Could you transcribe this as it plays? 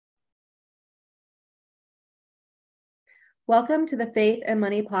Welcome to the Faith and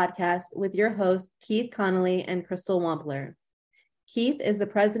Money podcast with your hosts, Keith Connolly and Crystal Wampler. Keith is the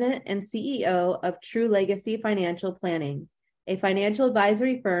president and CEO of True Legacy Financial Planning, a financial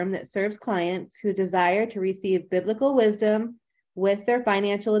advisory firm that serves clients who desire to receive biblical wisdom with their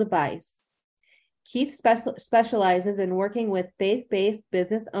financial advice. Keith specializes in working with faith-based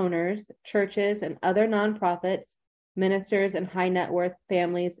business owners, churches, and other nonprofits, ministers, and high net worth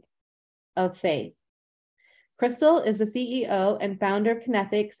families of faith. Crystal is the CEO and founder of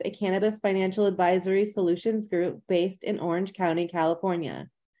Kinethics, a cannabis financial advisory solutions group based in Orange County, California.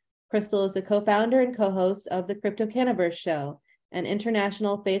 Crystal is the co-founder and co-host of the Crypto Cannaverse Show, an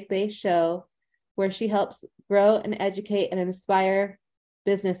international faith-based show where she helps grow and educate and inspire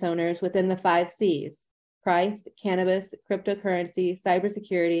business owners within the 5 C's: Christ, cannabis, cryptocurrency,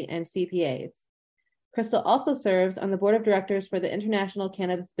 cybersecurity, and CPAs. Crystal also serves on the board of directors for the International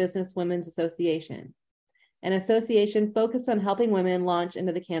Cannabis Business Women's Association, an association focused on helping women launch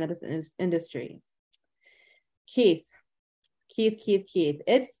into the cannabis industry. Keith.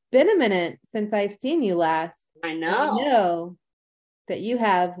 It's been a minute since I've seen you last. I know. I know that you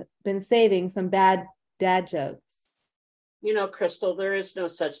have been saving some bad dad jokes. You know, Crystal, there is no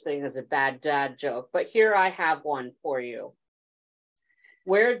such thing as a bad dad joke, but here I have one for you.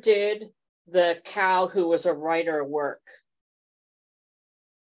 Where did the cow who was a writer work?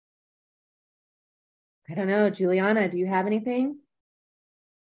 I don't know. Juliana, do you have anything?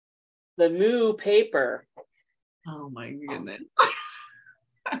 The Moo paper. Oh my goodness.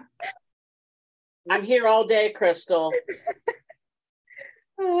 I'm here all day, Crystal.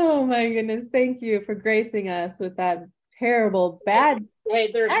 Oh my goodness. Thank you for gracing us with that terrible bad.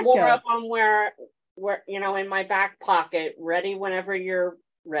 Hey, there's bad more joke. up on where in my back pocket, ready whenever you're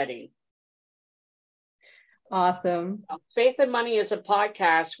ready. Awesome. Faith and Money is a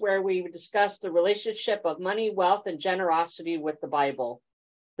podcast where we discuss the relationship of money, wealth, and generosity with the Bible.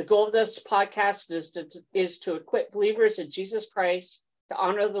 The goal of this podcast is to equip believers in Jesus Christ to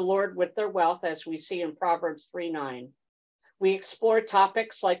honor the Lord with their wealth, as we see in Proverbs 3:9. We explore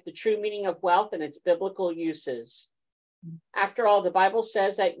topics like the true meaning of wealth and its biblical uses. After all, the Bible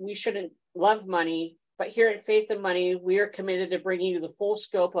says that we shouldn't love money, but here at Faith and Money, we are committed to bringing you the full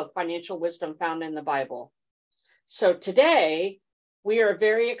scope of financial wisdom found in the Bible. So today, we are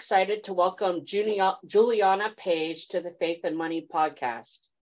very excited to welcome Juliana Page to the Faith and Money podcast.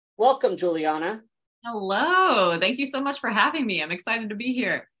 Welcome, Juliana. Hello. Thank you so much for having me. I'm excited to be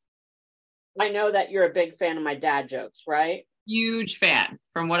here. I know that you're a big fan of my dad jokes, right? Huge fan.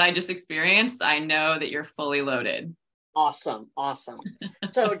 From what I just experienced, I know that you're fully loaded. Awesome.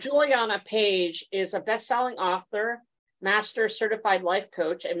 So Juliana Page is a best-selling author, master certified life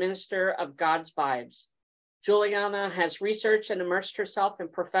coach, and minister of God's Vibes. Juliana has researched and immersed herself in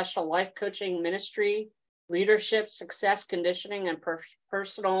professional life coaching ministry, leadership, success conditioning, and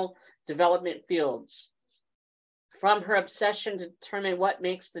personal development fields. From her obsession to determine what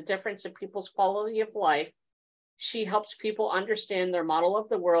makes the difference in people's quality of life, she helps people understand their model of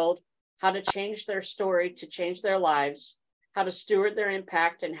the world, how to change their story to change their lives, how to steward their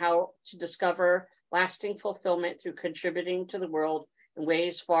impact, and how to discover lasting fulfillment through contributing to the world in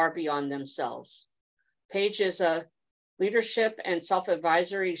ways far beyond themselves. Page is a leadership and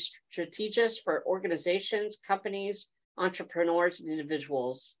self-advisory strategist for organizations, companies, entrepreneurs, and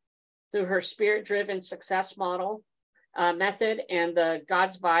individuals. Through her spirit-driven success model method and the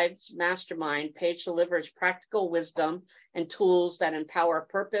God's Vibes Mastermind, Page delivers practical wisdom and tools that empower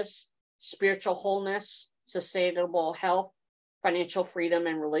purpose, spiritual wholeness, sustainable health, financial freedom,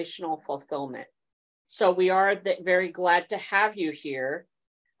 and relational fulfillment. So we are very glad to have you here.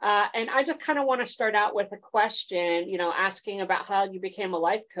 And I just kind of want to start out with a question, asking about how you became a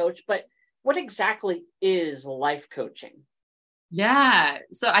life coach, but what exactly is life coaching? Yeah.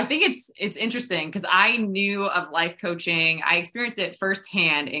 So I think it's interesting because I knew of life coaching. I experienced it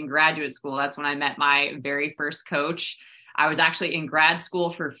firsthand in graduate school. That's when I met my very first coach. I was actually in grad school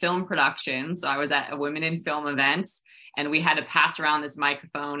for film production. So I was at a Women in Film events, and we had to pass around this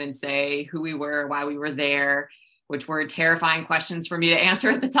microphone and say who we were, why we were there, which were terrifying questions for me to answer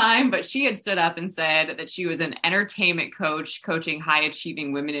at the time. But she had stood up and said that she was an entertainment coach coaching high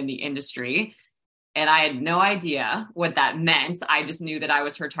achieving women in the industry. And I had no idea what that meant. I just knew that I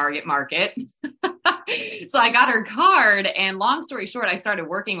was her target market. So I got her card, and long story short, I started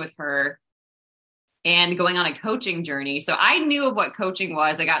working with her and going on a coaching journey. So I knew of what coaching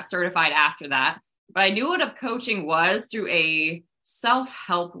was. I got certified after that, but I knew what coaching was through a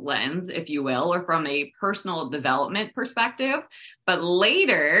self-help lens, if you will, or from a personal development perspective. But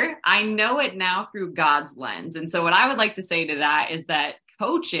later, I know it now through God's lens. And so what I would like to say to that is that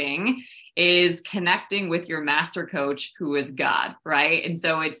coaching is connecting with your master coach, who is God, right? And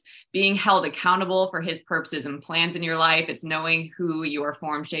so it's being held accountable for his purposes and plans in your life. It's knowing who you are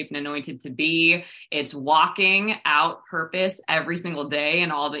formed, shaped, and anointed to be. It's walking out purpose every single day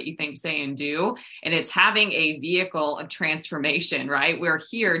in all that you think, say, and do. And it's having a vehicle of transformation, right? We're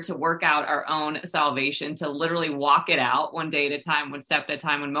here to work out our own salvation, to literally walk it out one day at a time, one step at a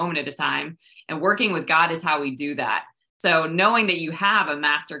time, one moment at a time. And working with God is how we do that. So knowing that you have a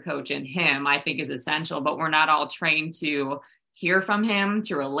master coach in him, I think is essential, but we're not all trained to hear from him,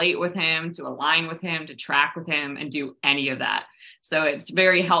 to relate with him, to align with him, to track with him, and do any of that. So it's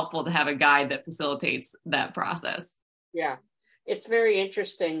very helpful to have a guide that facilitates that process. Yeah. It's very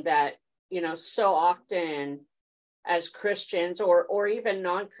interesting that, so often as Christians or even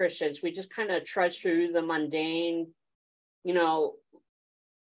non-Christians, we just kind of trudge through the mundane,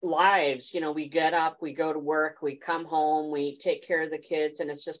 lives. We get up, we go to work, we come home, we take care of the kids,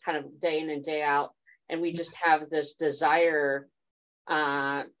 and it's just kind of day in and day out. And we just have this desire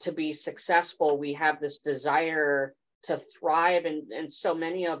to be successful. We have this desire to thrive. And so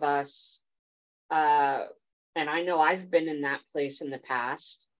many of us, and I know I've been in that place in the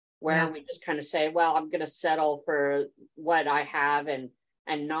past where we just kind of say, well, I'm going to settle for what I have and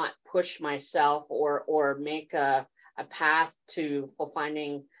not push myself or make a path to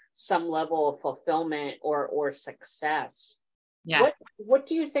finding some level of fulfillment or success. Yeah. What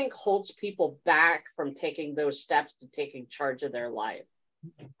do you think holds people back from taking those steps to taking charge of their life?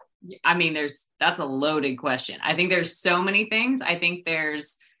 I mean, that's a loaded question. I think there's so many things. I think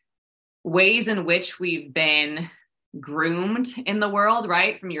there's ways in which we've been groomed in the world,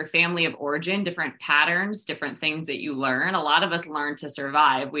 right? From your family of origin, different patterns, different things that you learn. A lot of us learn to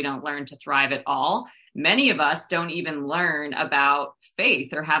survive. We don't learn to thrive at all. Many of us don't even learn about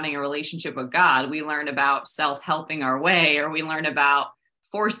faith or having a relationship with God. We learn about self-helping our way, or we learn about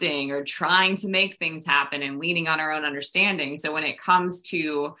forcing or trying to make things happen and leaning on our own understanding. So when it comes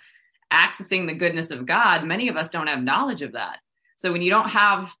to accessing the goodness of God, many of us don't have knowledge of that. So when you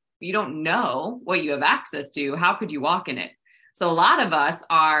don't know what you have access to, how could you walk in it? So a lot of us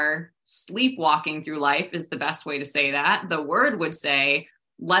are sleepwalking through life, is the best way to say that. The word would say,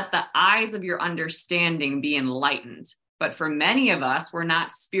 let the eyes of your understanding be enlightened. But for many of us, we're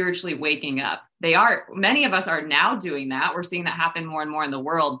not spiritually waking up. Many of us are now doing that. We're seeing that happen more and more in the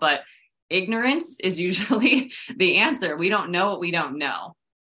world, but ignorance is usually the answer. We don't know what we don't know,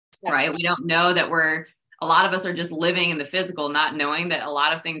 right? We don't know that a lot of us are just living in the physical, not knowing that a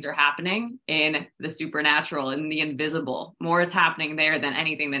lot of things are happening in the supernatural and the invisible. More is happening there than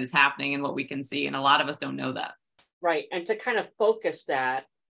anything that is happening in what we can see. And a lot of us don't know that. Right. And to kind of focus that,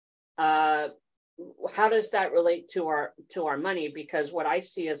 how does that relate to our money? Because what I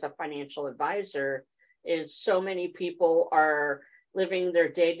see as a financial advisor is so many people are living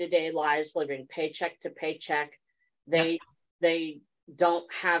their day-to-day lives, living paycheck to paycheck. They don't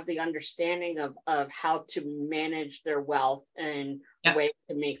have the understanding of how to manage their wealth and a way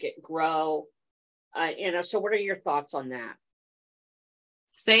to make it grow. So what are your thoughts on that?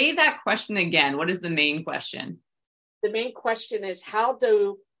 Say that question again. What is the main question? The main question is, how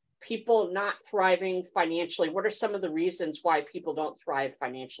do people not thriving financially, what are some of the reasons why people don't thrive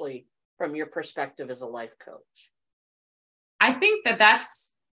financially from your perspective as a life coach? I think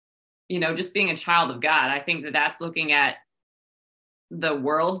that's, just being a child of God. I think that's looking at the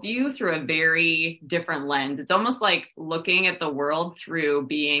worldview through a very different lens. It's almost like looking at the world through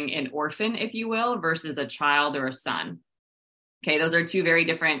being an orphan, if you will, versus a child or a son. Okay, those are two very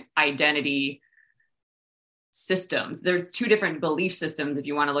different identity systems. There's two different belief systems, if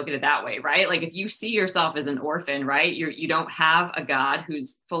you want to look at it that way, right? Like if you see yourself as an orphan, right? You don't have a God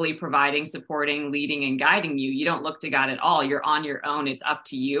who's fully providing, supporting, leading, and guiding you. You don't look to God at all. You're on your own. It's up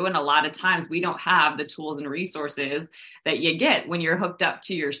to you. And a lot of times we don't have the tools and resources that you get when you're hooked up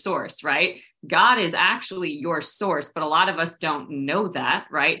to your source, right? God is actually your source, but a lot of us don't know that,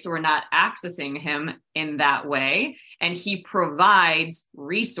 right? So we're not accessing him in that way. And he provides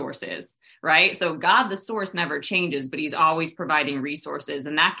resources, right? So God, the source, never changes, but he's always providing resources,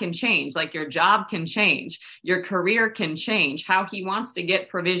 and that can change. Like your job can change, your career can change, how he wants to get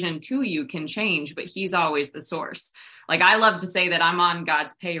provision to you can change, but he's always the source. Like I love to say that I'm on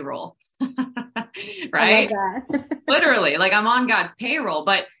God's payroll, right? Literally, like I'm on God's payroll,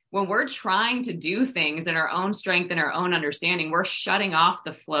 but when we're trying to do things in our own strength and our own understanding, we're shutting off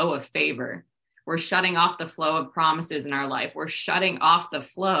the flow of favor. We're shutting off the flow of promises in our life. We're shutting off the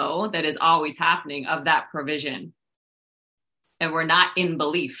flow that is always happening of that provision. And we're not in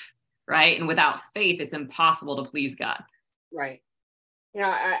belief, right? And without faith, it's impossible to please God. Right.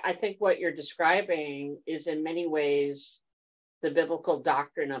 I think what you're describing is in many ways the biblical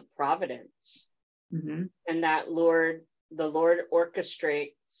doctrine of providence, Mm-hmm. and that the Lord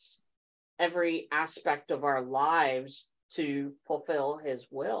orchestrates every aspect of our lives to fulfill his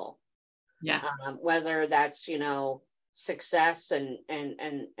will. Yeah. Whether that's, success and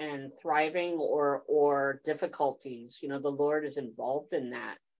thriving or difficulties, the Lord is involved in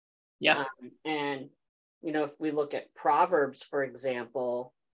that. Yeah. And, if we look at Proverbs, for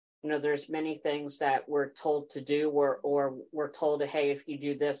example, there's many things that we're told to do or we're told, hey, if you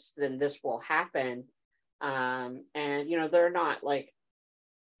do this, then this will happen. And, they're not like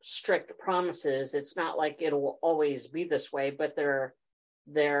strict promises. It's not like it'll always be this way, but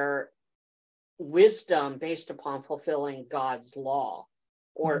they're wisdom based upon fulfilling God's law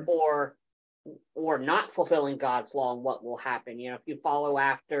or not fulfilling God's law and what will happen. If you follow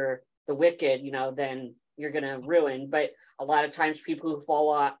after the wicked, then you're going to ruin. But a lot of times people who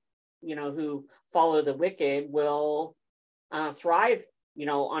follow the wicked will thrive,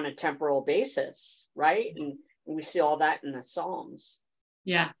 on a temporal basis, right? And we see all that in the Psalms.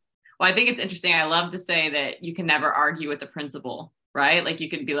 Yeah. Well, I think it's interesting. I love to say that you can never argue with the principle, right? Like you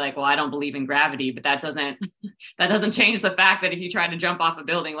could be like, well, I don't believe in gravity, but that doesn't change the fact that if you try to jump off a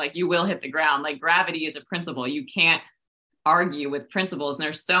building, like you will hit the ground. Like gravity is a principle. You can't argue with principles. And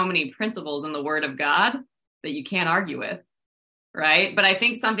there's so many principles in the Word of God that you can't argue with, right? But I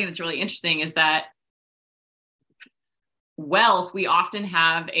think something that's really interesting is that wealth, we often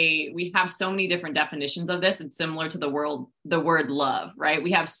have so many different definitions of this. It's similar to the word love, right?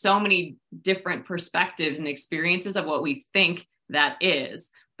 We have so many different perspectives and experiences of what we think that is,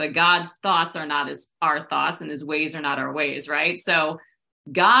 but God's thoughts are not as our thoughts and his ways are not our ways, right? So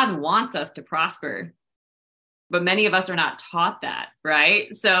God wants us to prosper, but many of us are not taught that,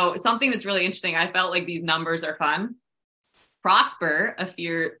 right? So something that's really interesting, I felt like these numbers are fun. Prosper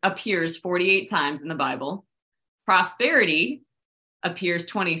appears 48 times in the Bible. Prosperity appears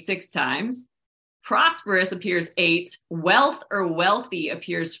 26 times. Prosperous appears 8. Wealth or wealthy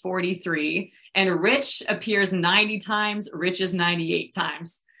appears 43. And rich appears 90 times. Rich is 98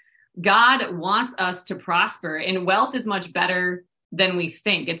 times. God wants us to prosper, and wealth is much better than we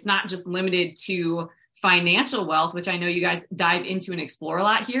think. It's not just limited to financial wealth, which I know you guys dive into and explore a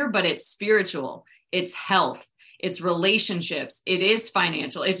lot here, but it's spiritual, it's health, it's relationships, it is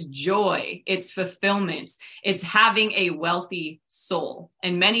financial, it's joy, it's fulfillment, it's having a wealthy soul.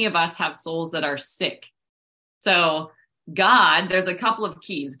 And many of us have souls that are sick. So God, there's a couple of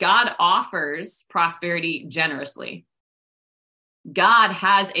keys. God offers prosperity generously. God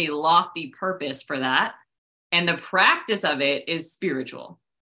has a lofty purpose for that. And the practice of it is spiritual.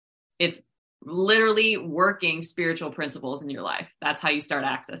 It's literally working spiritual principles in your life. That's how you start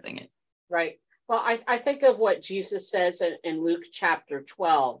accessing it. Right. Well, I think of what Jesus says in Luke chapter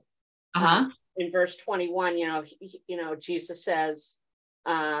 12. In verse 21, Jesus says,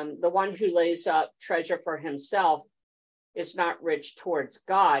 the one who lays up treasure for himself is not rich towards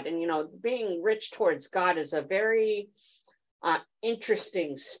God. And, being rich towards God is a very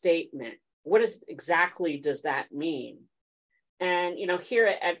interesting statement. What exactly does that mean? And, here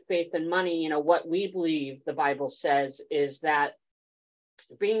at Faith and Money, what we believe the Bible says is that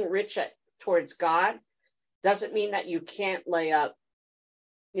being rich towards God doesn't mean that you can't lay up,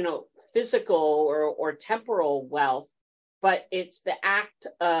 physical or temporal wealth, but it's the act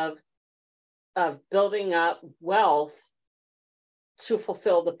of building up wealth to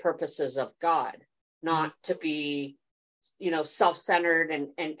fulfill the purposes of God, not to be, self-centered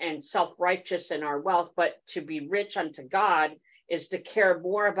and self-righteous in our wealth, but to be rich unto God is to care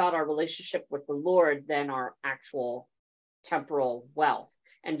more about our relationship with the Lord than our actual temporal wealth,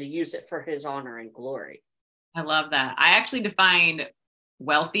 and to use it for his honor and glory. I love that. I actually define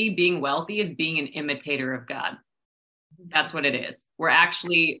being wealthy as being an imitator of God. That's what it is. We're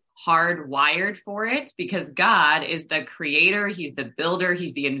actually hardwired for it because God is the creator. He's the builder.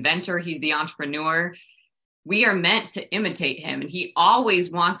 He's the inventor. He's the entrepreneur. We are meant to imitate him. And he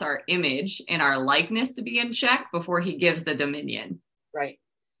always wants our image and our likeness to be in check before he gives the dominion. Right.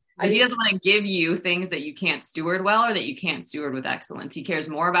 So he doesn't want to give you things that you can't steward well or that you can't steward with excellence. He cares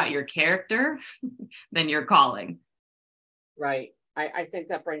more about your character than your calling. Right. I think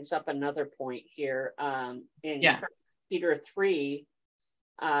that brings up another point here. In Peter 3,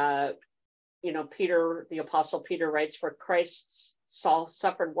 Peter, the Apostle Peter writes, for Christ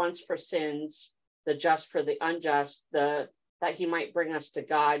suffered once for sins, the just for the unjust, that he might bring us to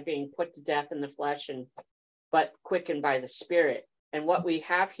God, being put to death in the flesh, but quickened by the Spirit. And what we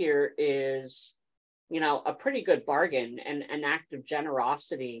have here is, a pretty good bargain and an act of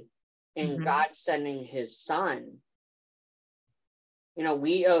generosity in God sending his son.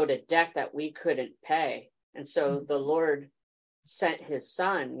 We owed a debt that we couldn't pay. And so the Lord sent his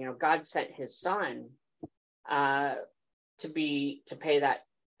son, God sent his son to pay that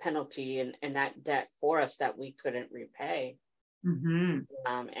penalty and that debt for us that we couldn't repay. Mm-hmm.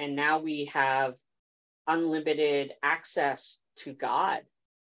 And now we have unlimited access to God,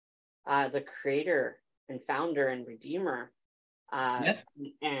 the creator and founder and redeemer. And,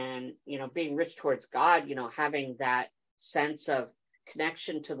 being rich towards God, having that sense of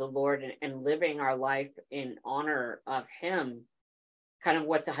connection to the Lord and living our life in honor of him, kind of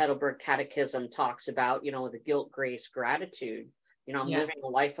what the Heidelberg Catechism talks about, the guilt, grace, gratitude. I'm living a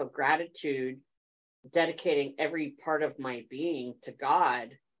life of gratitude, dedicating every part of my being to God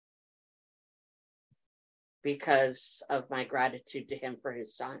because of my gratitude to him for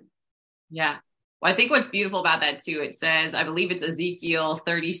his son. Yeah. Well, I think what's beautiful about that too, it says, I believe it's Ezekiel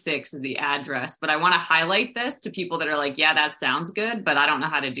 36 is the address, but I want to highlight this to people that are like, yeah, that sounds good, but I don't know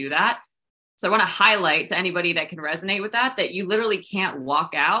how to do that. So I want to highlight to anybody that can resonate with that you literally can't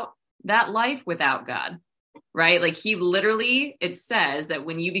walk out that life without God, right? Like he literally, it says that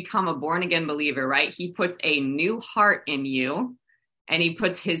when you become a born again believer, right, he puts a new heart in you and he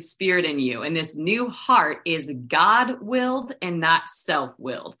puts his spirit in you. And this new heart is God-willed and not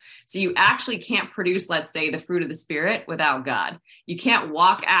self-willed. So you actually can't produce, let's say, the fruit of the spirit without God. You can't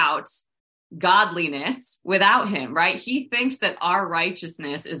walk out godliness without him, right? He thinks that our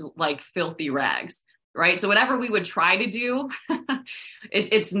righteousness is like filthy rags, right? So whatever we would try to do,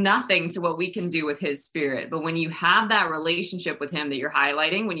 it's nothing to what we can do with his spirit. But when you have that relationship with him that you're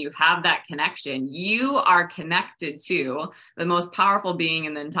highlighting, when you have that connection, you are connected to the most powerful being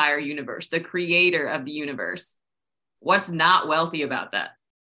in the entire universe, the creator of the universe. What's not wealthy about that?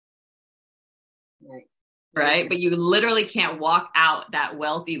 Right? But you literally can't walk out that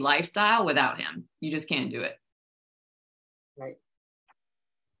wealthy lifestyle without him. You just can't do it. Right.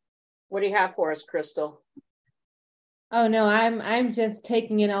 What do you have for us, Crystal? Oh no, I'm just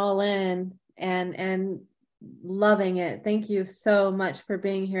taking it all in and loving it. Thank you so much for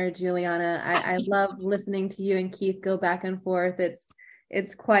being here, Juliana. I love listening to you and Keith go back and forth.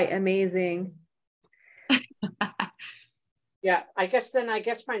 It's quite amazing. Yeah, I guess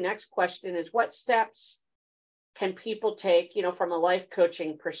my next question is, what steps can people take, from a life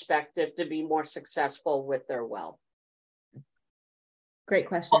coaching perspective to be more successful with their wealth? Great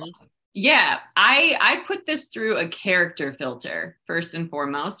question. Well, yeah, I put this through a character filter first and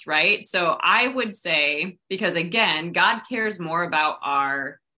foremost, right? So I would say, because again, God cares more about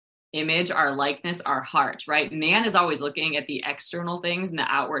our image, our likeness, our heart, right? Man is always looking at the external things and the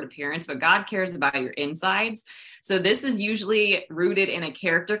outward appearance, but God cares about your insides. So this is usually rooted in a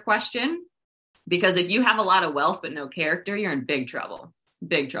character question, because if you have a lot of wealth but no character, you're in big trouble.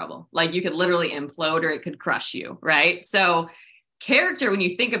 Like you could literally implode or it could crush you, right? So character, when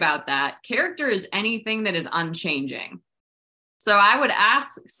you think about that, character is anything that is unchanging. So I would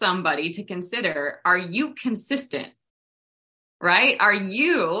ask somebody to consider, are you consistent, right? Are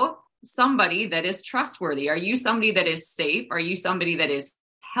you somebody that is trustworthy? Are you somebody that is safe? Are you somebody that is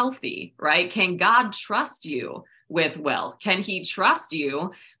healthy, right? Can God trust you with wealth? Can he trust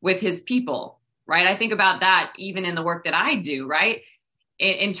you with his people, right? I think about that even in the work that I do, right?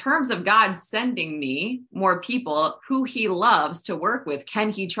 In terms of God sending me more people who he loves to work with,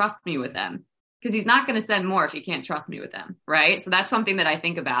 can he trust me with them? Because he's not going to send more if he can't trust me with them, right? So that's something that I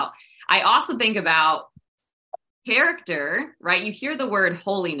think about. I also think about character, right? You hear the word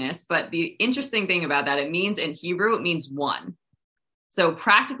holiness, but the interesting thing about that, it means in Hebrew, it means one. So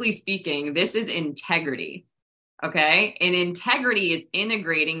practically speaking, this is integrity, okay? And integrity is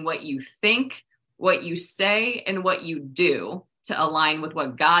integrating what you think, what you say, and what you do to align with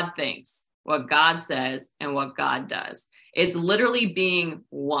what God thinks, what God says, and what God does. It's literally being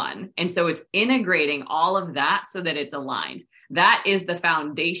one. And so it's integrating all of that so that it's aligned. That is the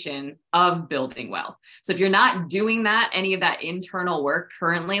foundation of building wealth. So if you're not doing that, any of that internal work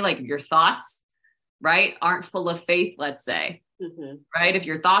currently, like your thoughts, right, aren't full of faith, let's say, right? If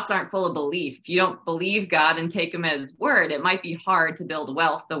your thoughts aren't full of belief, if you don't believe God and take him at his word, it might be hard to build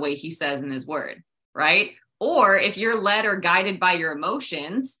wealth the way he says in his word, right? Or if you're led or guided by your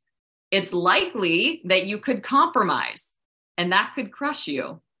emotions, it's likely that you could compromise and that could crush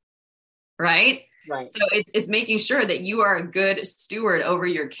you, right? Right. So it's making sure that you are a good steward over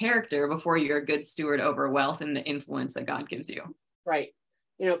your character before you're a good steward over wealth and the influence that God gives you. Right.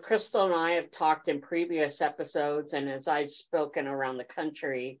 Crystal and I have talked in previous episodes, and as I've spoken around the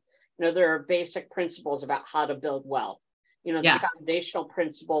country, there are basic principles about how to build wealth. The foundational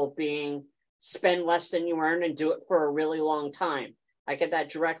principle being spend less than you earn and do it for a really long time. I get that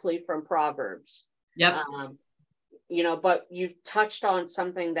directly from Proverbs. Yep. But you've touched on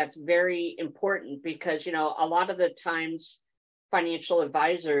something that's very important because, a lot of the times financial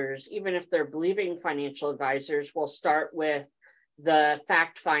advisors, even if they're believing financial advisors, will start with the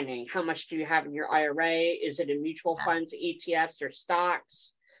fact finding. How much do you have in your IRA? Is it in mutual funds, ETFs, or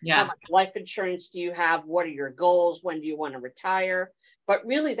stocks? How much life insurance do you have? What are your goals? When do you want to retire? But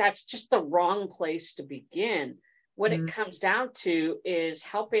really, that's just the wrong place to begin. What it comes down to is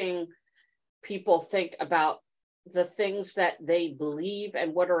helping people think about the things that they believe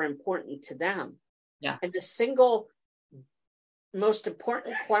and what are important to them. Yeah. And the single most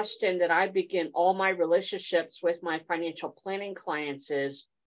important question that I begin all my relationships with my financial planning clients is,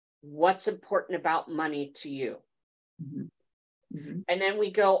 what's important about money to you? And then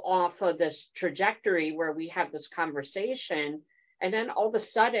we go off of this trajectory where we have this conversation, and then all of a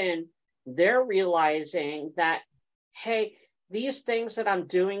sudden they're realizing that, hey, these things that I'm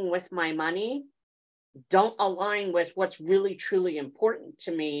doing with my money don't align with what's really, truly important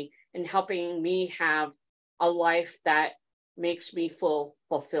to me in helping me have a life that makes me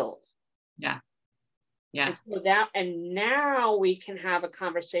fulfilled. Yeah. And now we can have a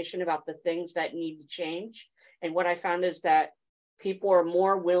conversation about the things that need to change. And what I found is that people are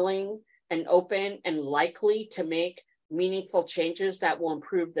more willing and open and likely to make meaningful changes that will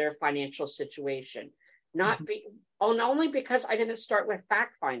improve their financial situation. Not only because I didn't start with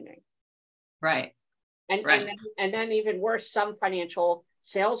fact finding. Right. And then even worse, some financial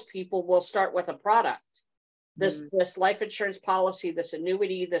salespeople will start with a product. This life insurance policy, this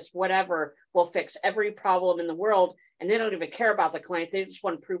annuity, this whatever will fix every problem in the world. And they don't even care about the client. They just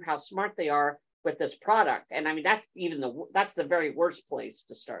want to prove how smart they are with this product. And I mean, that's the very worst place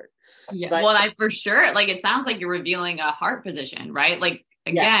to start. Yeah. But, for sure, like, it sounds like you're revealing a heart position, right? Like,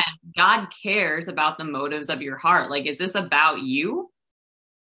 again, God cares about the motives of your heart. Like, is this about you?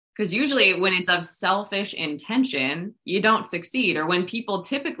 Because usually when it's of selfish intention, you don't succeed. Or when people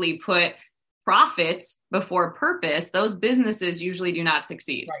typically put profit before purpose, those businesses usually do not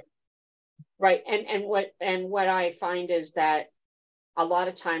succeed. Right. And what I find is that a lot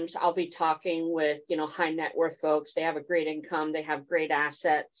of times I'll be talking with, high net worth folks. They have a great income. They have great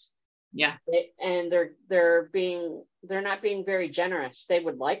assets. Yeah. And they're not being very generous. They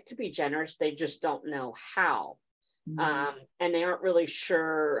would like to be generous. They just don't know how. And they aren't really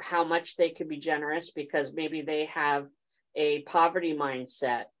sure how much they could be generous because maybe they have a poverty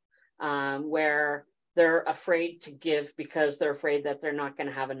mindset where they're afraid to give because they're afraid that they're not going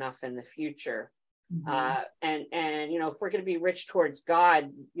to have enough in the future. And if we're going to be rich towards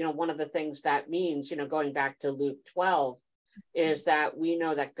God, one of the things that means, going back to Luke 12, is that we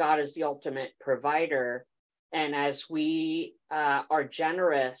know that God is the ultimate provider. And as we are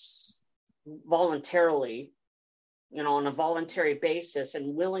generous voluntarily, on a voluntary basis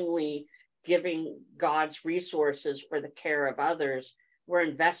and willingly giving God's resources for the care of others, we're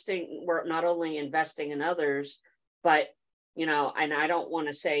not only investing in others, but, and I don't want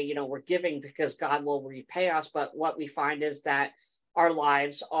to say, we're giving because God will repay us, but what we find is that our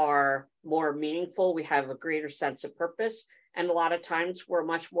lives are more meaningful. We have a greater sense of purpose. And a lot of times we're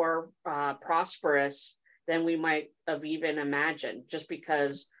much more prosperous than we might have even imagined, just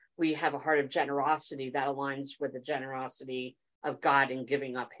because we have a heart of generosity that aligns with the generosity of God in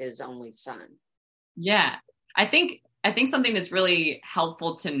giving up his only son. Yeah. I think something that's really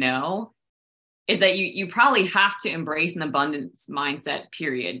helpful to know is that you probably have to embrace an abundance mindset,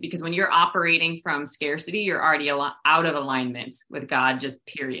 period. Because when you're operating from scarcity, you're already out of alignment with God, just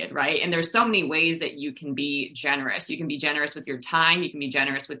period, right? And there's so many ways that you can be generous. You can be generous with your time. You can be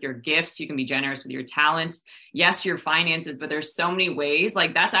generous with your gifts. You can be generous with your talents. Yes, your finances, but there's so many ways.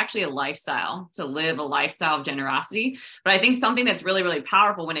 Like, that's actually a lifestyle, to live a lifestyle of generosity. But I think something that's really, really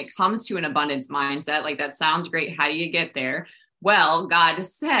powerful when it comes to an abundance mindset, like, that sounds great. How do you get there? Well, God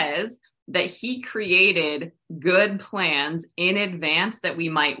says that he created good plans in advance that we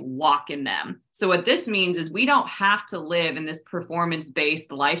might walk in them. So what this means is we don't have to live in this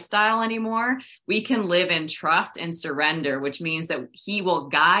performance-based lifestyle anymore. We can live in trust and surrender, which means that he will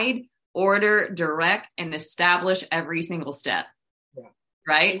guide, order, direct, and establish every single step.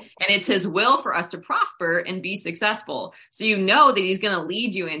 Right? And it's his will for us to prosper and be successful. So that he's going to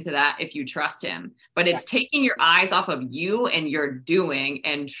lead you into that if you trust him. But it's taking your eyes off of you and your doing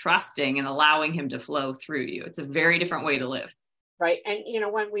and trusting and allowing him to flow through you. It's a very different way to live. Right. And,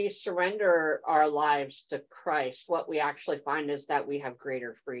 when we surrender our lives to Christ, what we actually find is that we have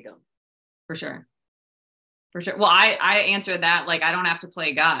greater freedom. For sure. Well, I answer that like, I don't have to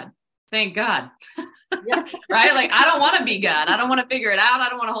play God. Thank God. Right? Like, I don't want to be God. I don't want to figure it out. I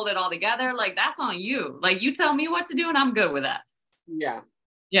don't want to hold it all together. Like, that's on you. Like, you tell me what to do and I'm good with that. Yeah.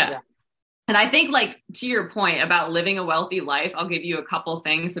 And I think, like, to your point about living a wealthy life, I'll give you a couple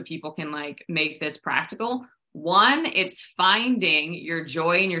things so people can, like, make this practical. One, it's finding your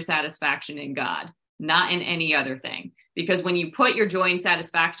joy and your satisfaction in God, not in any other thing. Because when you put your joy and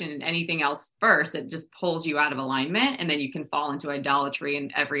satisfaction in anything else first, it just pulls you out of alignment, and then you can fall into idolatry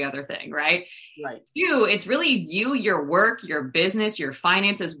and every other thing, right? Right. Two, it's really view your work, your business, your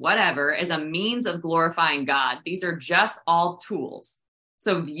finances, whatever, as a means of glorifying God. These are just all tools.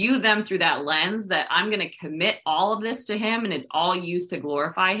 So view them through that lens that I'm going to commit all of this to him, and it's all used to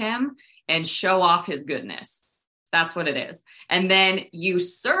glorify him and show off his goodness. That's what it is. And then you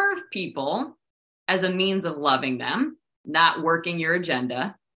serve people as a means of loving them, not working your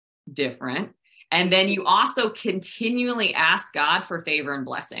agenda. Different. And then you also continually ask God for favor and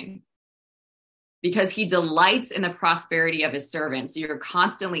blessing, because he delights in the prosperity of his servants. So you're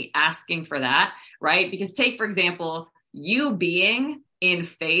constantly asking for that, right? Because take, for example, you being in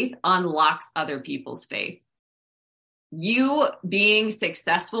faith unlocks other people's faith. You being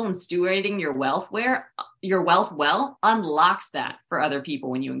successful in stewarding your wealth well unlocks that for other people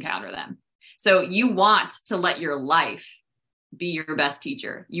when you encounter them. So you want to let your life be your best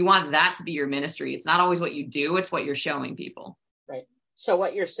teacher. You want that to be your ministry. It's not always what you do, it's what you're showing people. Right. So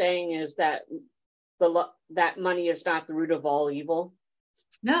what you're saying is that that money is not the root of all evil?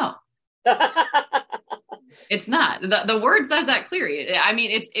 No. It's not. The word says that clearly. I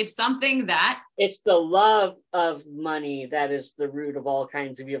mean, it's something that... It's the love of money that is the root of all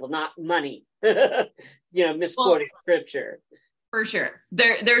kinds of evil, not money. Misquoting scripture. For sure.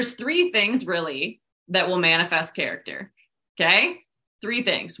 There's three things really that will manifest character. Okay? Three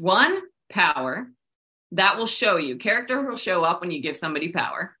things. One, power. That will show you. Character will show up when you give somebody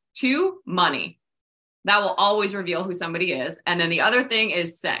power. Two, money. That will always reveal who somebody is. And then the other thing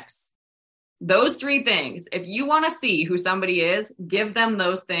is sex. Those three things, if you want to see who somebody is, give them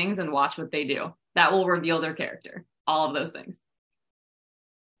those things and watch what they do. That will reveal their character. All of those things.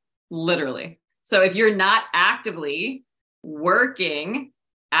 Literally. So if you're not actively working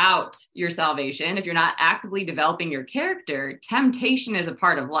out your salvation, if you're not actively developing your character, temptation is a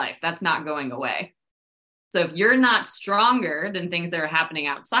part of life. That's not going away. So if you're not stronger than things that are happening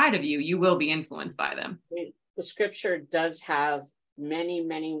outside of you, you will be influenced by them. The scripture does have many,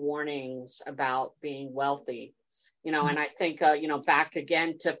 many warnings about being wealthy, and I think, back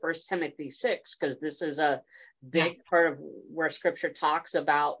again to 1 Timothy 6, because this is a big part of where scripture talks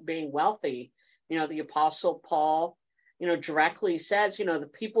about being wealthy. The apostle Paul, directly says, the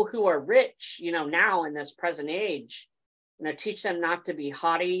people who are rich, now in this present age, teach them not to be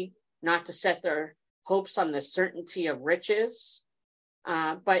haughty, not to set their hopes on the certainty of riches.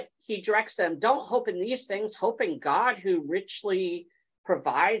 But he directs them, don't hope in these things, hope in God who richly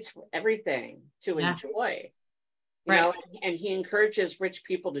provides for everything to enjoy. Right. And he encourages rich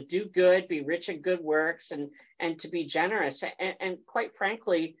people to do good, be rich in good works, and to be generous. And quite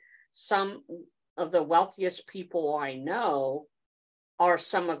frankly, some of the wealthiest people I know are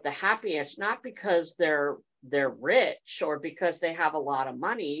some of the happiest, not because they're rich or because they have a lot of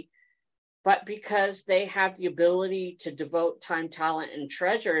money, but because they have the ability to devote time, talent, and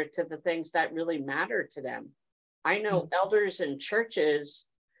treasure to the things that really matter to them. I know elders in churches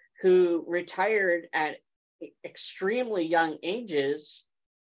who retired at extremely young ages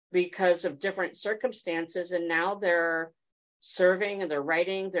because of different circumstances, and now they're serving and they're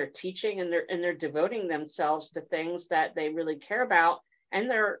writing, they're teaching, and they're devoting themselves to things that they really care about, and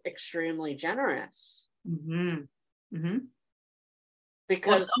they're extremely generous. Mm-hmm. Mm-hmm.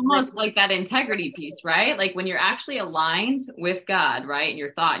 Because it's almost like that integrity piece, right? Like when you're actually aligned with God, right? In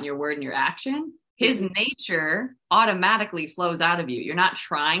your thought and your word and your action, his nature automatically flows out of you. You're not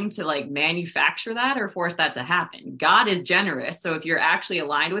trying to like manufacture that or force that to happen. God is generous. So if you're actually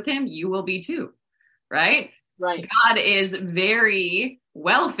aligned with him, you will be too, right? Right. God is very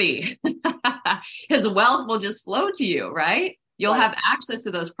wealthy. His wealth will just flow to you, right? You'll have access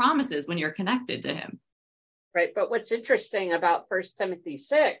to those promises when you're connected to him. Right. But what's interesting about 1 Timothy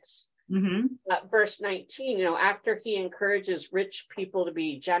 6, verse 19, after he encourages rich people to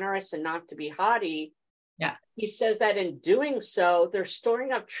be generous and not to be haughty, he says that in doing so, they're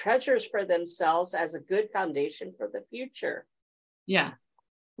storing up treasures for themselves as a good foundation for the future. Yeah.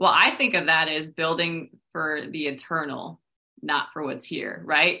 Well, I think of that as building for the eternal, not for what's here,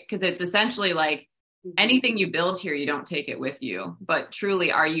 right? Because it's essentially like anything you build here, you don't take it with you. But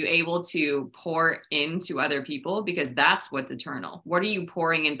truly, are you able to pour into other people? Because that's what's eternal. What are you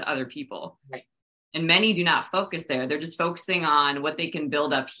pouring into other people? Right. And many do not focus there. They're just focusing on what they can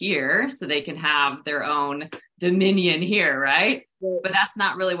build up here so they can have their own dominion here, right? But that's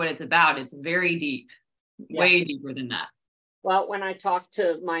not really what it's about. It's very deep, way deeper than that. Well, when I talk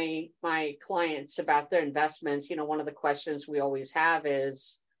to my clients about their investments, one of the questions we always have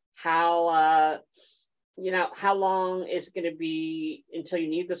is how how long is it going to be until you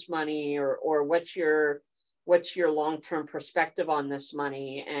need this money, or what's your long-term perspective on this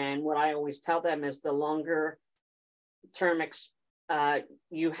money? And what I always tell them is the longer term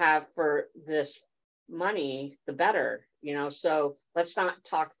you have for this money, the better, so let's not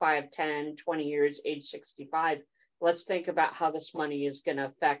talk 5, 10, 20 years, age 65. Let's think about how this money is going to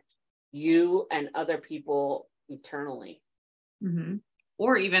affect you and other people eternally. Mm-hmm.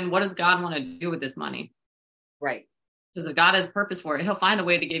 Or even, what does God want to do with this money? Right. Because if God has purpose for it, he'll find a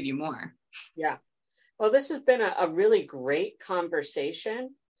way to give you more. Yeah. Well, this has been a really great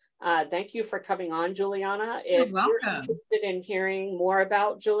conversation. Thank you for coming on, Juliana. If you're interested in hearing more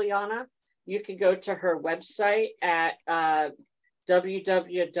about Juliana, you can go to her website at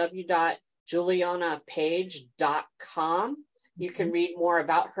www.julianapage.com. You can read more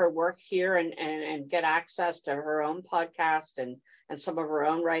about her work here and get access to her own podcast and some of her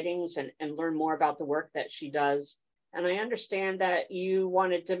own writings and learn more about the work that she does. And I understand that you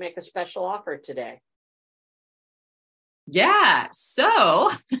wanted to make a special offer today. Yeah.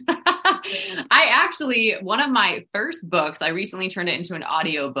 So one of my first books, I recently turned it into an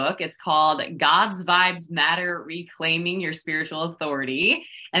audiobook. It's called God's Vibes Matter, Reclaiming Your Spiritual Authority.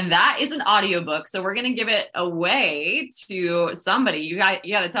 And that is an audiobook. So we're going to give it away to somebody. You got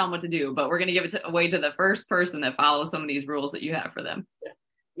to tell them what to do, but we're going to give it away to the first person that follows some of these rules that you have for them.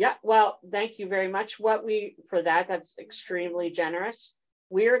 Yeah. Well, thank you very much. That's extremely generous.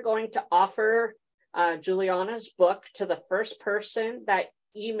 We're going to offer Juliana's book to the first person that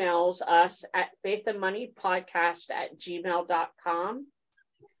emails us at faithandmoneypodcast@gmail.com.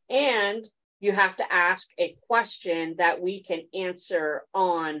 And you have to ask a question that we can answer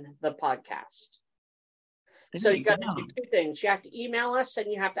on the podcast. So you got to do two things. You have to email us and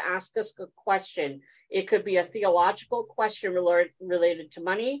you have to ask us a question. It could be a theological question related to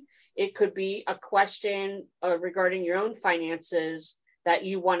money. It could be a question regarding your own finances that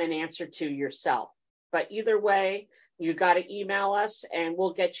you want an answer to yourself. But either way, you got to email us and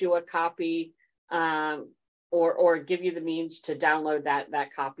we'll get you a copy or give you the means to download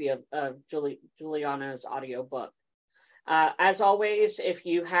that copy of Juliana's audiobook. As always, if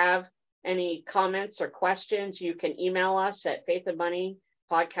you have any comments or questions, you can email us at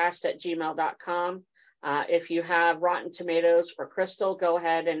faithandmoneypodcast@gmail.com. If you have Rotten Tomatoes for Crystal, go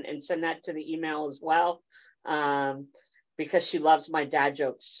ahead and send that to the email as well, because she loves my dad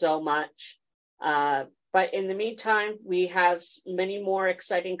jokes so much. But in the meantime, we have many more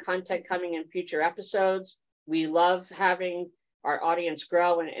exciting content coming in future episodes. We love having our audience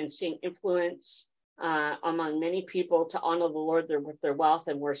grow and seeing influence among many people to honor the Lord with their wealth.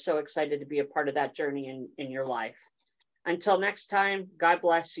 And we're so excited to be a part of that journey in your life. Until next time, God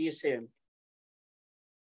bless. See you soon.